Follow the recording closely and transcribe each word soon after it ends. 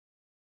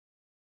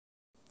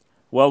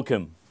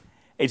welcome.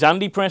 It's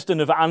Andy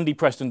Preston of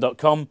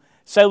andypreston.com,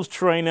 sales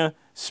trainer,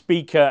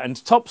 speaker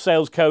and top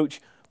sales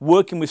coach,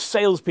 working with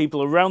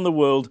salespeople around the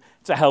world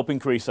to help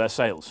increase their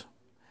sales.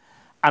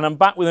 And I'm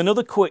back with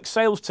another quick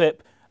sales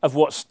tip of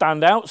what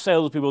standout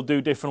salespeople do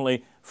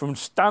differently from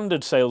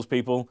standard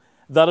salespeople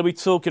that I'll be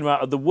talking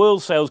about at the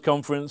World Sales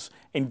Conference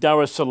in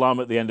Dar es Salaam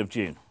at the end of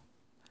June.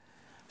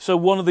 So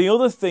one of the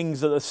other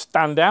things that a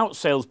standout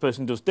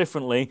salesperson does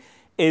differently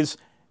is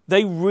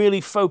they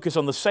really focus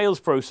on the sales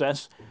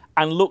process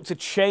and look to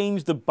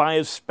change the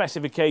buyer's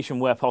specification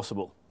where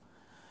possible.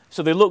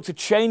 So they look to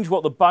change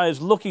what the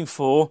buyer's looking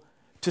for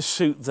to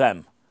suit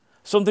them.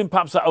 Something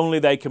perhaps that only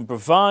they can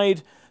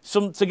provide,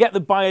 to get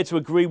the buyer to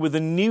agree with a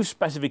new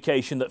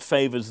specification that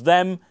favors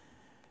them,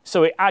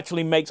 so it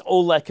actually makes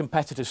all their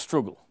competitors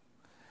struggle.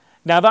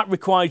 Now that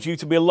requires you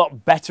to be a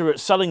lot better at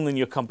selling than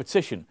your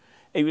competition.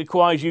 It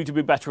requires you to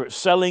be better at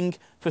selling,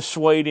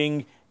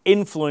 persuading,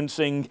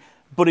 influencing,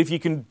 but if you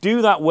can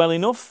do that well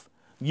enough,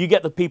 you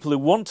get the people who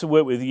want to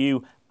work with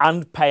you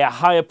and pay a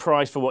higher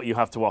price for what you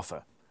have to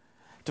offer.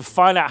 To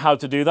find out how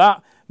to do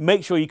that,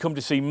 make sure you come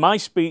to see my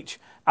speech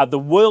at the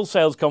World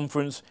Sales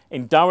Conference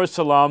in Dar es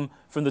Salaam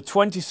from the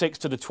 26th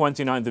to the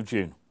 29th of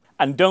June.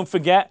 And don't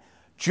forget,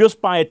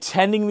 just by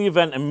attending the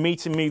event and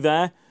meeting me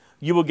there,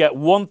 you will get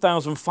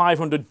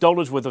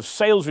 $1,500 worth of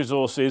sales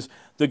resources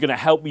that are going to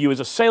help you as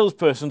a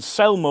salesperson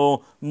sell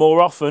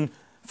more often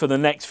for the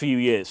next few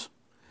years.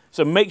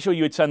 So make sure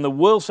you attend the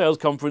World Sales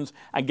Conference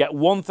and get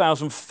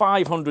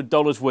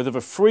 $1,500 worth of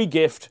a free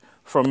gift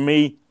from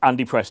me,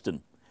 Andy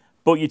Preston.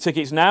 Book your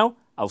tickets now.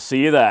 I'll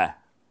see you there.